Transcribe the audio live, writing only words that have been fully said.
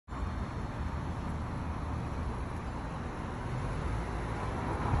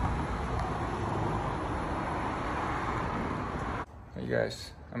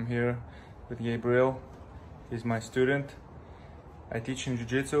Guys, I'm here with Gabriel. He's my student. I teach him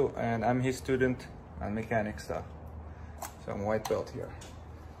jiu-jitsu and I'm his student on mechanic stuff. So I'm white belt here.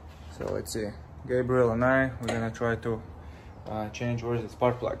 So let's see, Gabriel and we're gonna try to change, where is it,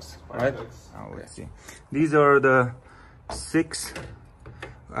 spark plugs, right? Oh, let's see. These are the 6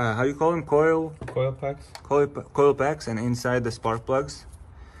 how you call them, coil packs. Coil packs, and inside the spark plugs.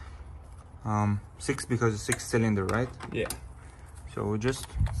 6 because it's 6 cylinder, right? Yeah. So we just,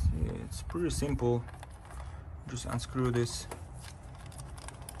 it's pretty simple. Just unscrew this.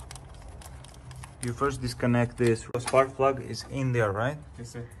 You first disconnect this. The spark plug is in there, right?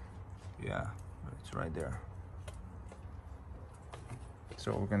 Yes, sir. Yeah, it's right there.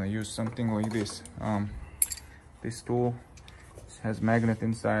 So we're gonna use something like this. This tool has magnet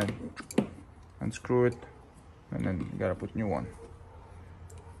inside. Unscrew it, and then you gotta put new one.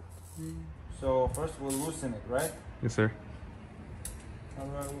 So first we'll loosen it, right? Yes, sir.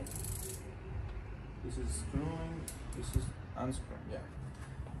 Alright. This is screwing. This is unscrewing. Yeah.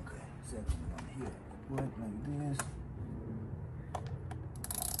 Okay. Second one here. Put it like this.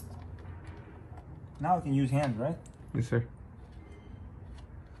 Now I can use hand, right? Yes, sir.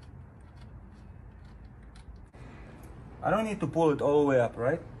 I don't need to pull it all the way up,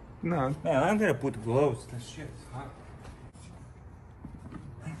 right? No. Man, I'm gonna put gloves. This shit is hot.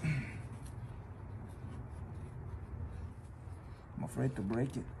 I'm afraid to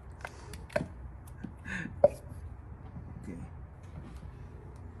break it. Okay.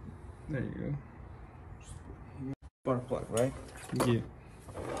 There you go. Spark plug, right? Yeah.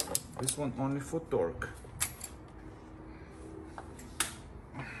 This one only for torque.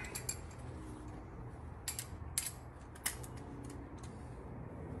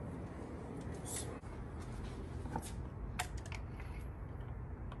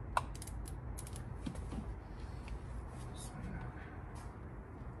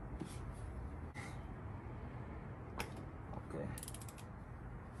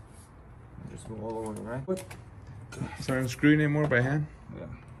 Just go all over, right? So I'm screwing it more by hand? Yeah.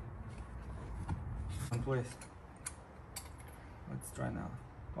 One place. Let's try now.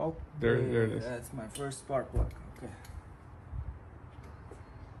 Oh, there it is. That's my first spark plug. Okay.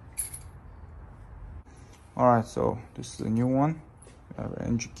 Alright, so this is a new one. We have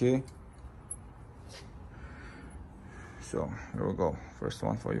NGK. So here we go. First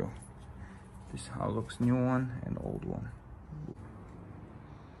one for you. This is how it looks, new one and old one.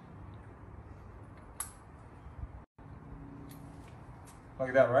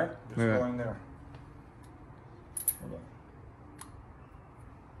 Like that, right? Just go in there. Hold on.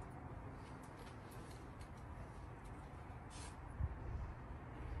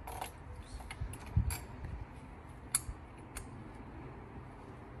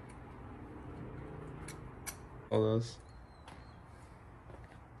 All those.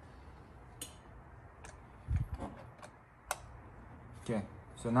 Okay,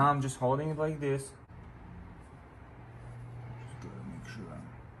 so now I'm just holding it like this.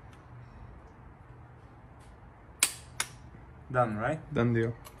 Done, right? Done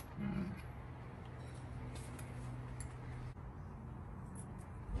deal.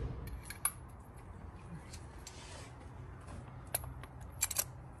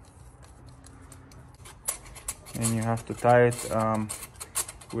 And you have to tie it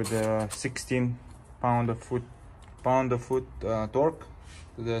with a 16 pound-of-foot torque.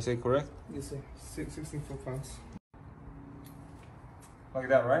 Did I say correct? Yes, sir. 16 foot-pounds. Like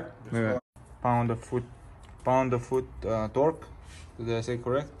that, right? Just pound-of-foot torque. Did I say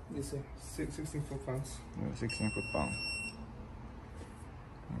correct? Yes, sir. 16 foot-pounds. 16 foot-pound.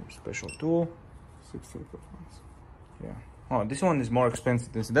 Special tool. 16 foot-pounds. Yeah. Oh, this one is more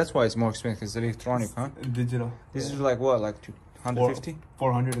expensive. That's why it's more expensive. It's electronic, huh? Digital. This is like what, like 250?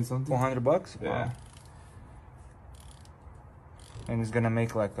 400 and something. 400 bucks? Yeah. Wow. And it's gonna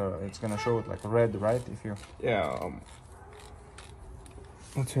make like a, it's gonna show it like a red, right? If you. Yeah.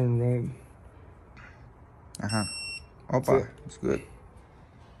 I'll turn red. Opa, it's good.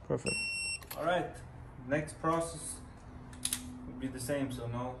 Perfect. All right. Next process would be the same. So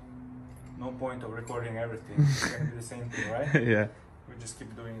no point of recording everything. It's gonna be the same thing, right? Yeah. We just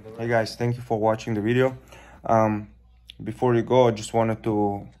keep doing it. Hey guys, thank you for watching the video. Before you go, I just wanted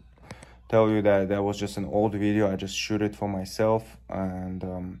to tell you that that was just an old video. I just shoot it for myself, and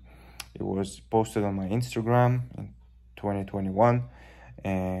it was posted on my Instagram in 2021,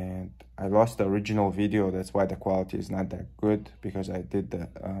 and I lost the original video. That's why the quality is not that good, because I did the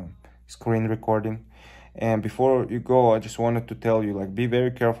screen recording. And before you go, I just wanted to tell you, like, be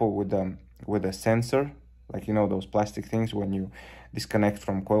very careful with the sensor, like, you know, those plastic things when you disconnect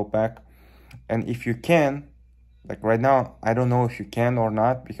from coil pack. And if you can, like right now, I don't know if you can or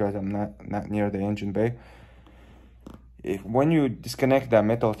not, because I'm not near the engine bay. When you disconnect that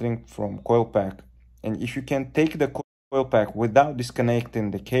metal thing from coil pack, and if you can take the coil pack without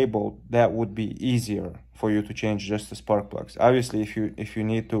disconnecting the cable, that would be easier for you to change just the spark plugs. Obviously, if you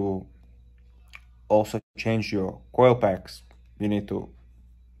need to also change your coil packs, you need to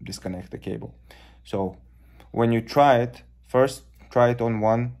disconnect the cable. So when you try it, first try it on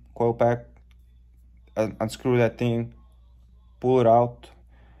one coil pack, unscrew that thing, pull it out,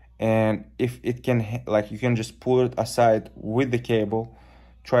 and if it can, like, you can just pull it aside with the cable,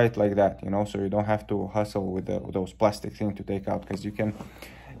 try it like that, you know, so you don't have to hustle with those plastic things to take out, because you can,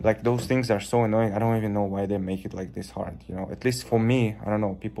 like, those things are so annoying. I don't even know why they make it like this hard, you know. At least for me, I don't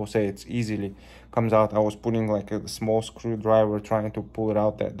know, people say it's easily comes out. I was putting like a small screwdriver trying to pull it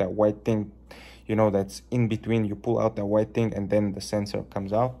out, that white thing, you know, that's in between. You pull out that white thing and then the sensor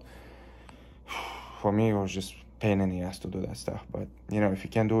comes out. For me, it was just pain in the ass to do that stuff. But you know, if you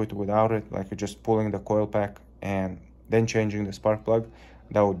can do it without it, like just pulling the coil pack and then changing the spark plug,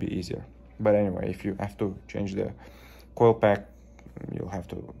 that would be easier. But anyway, if you have to change the coil pack, you'll have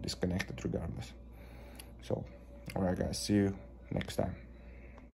to disconnect it regardless. So all right guys, see you next time.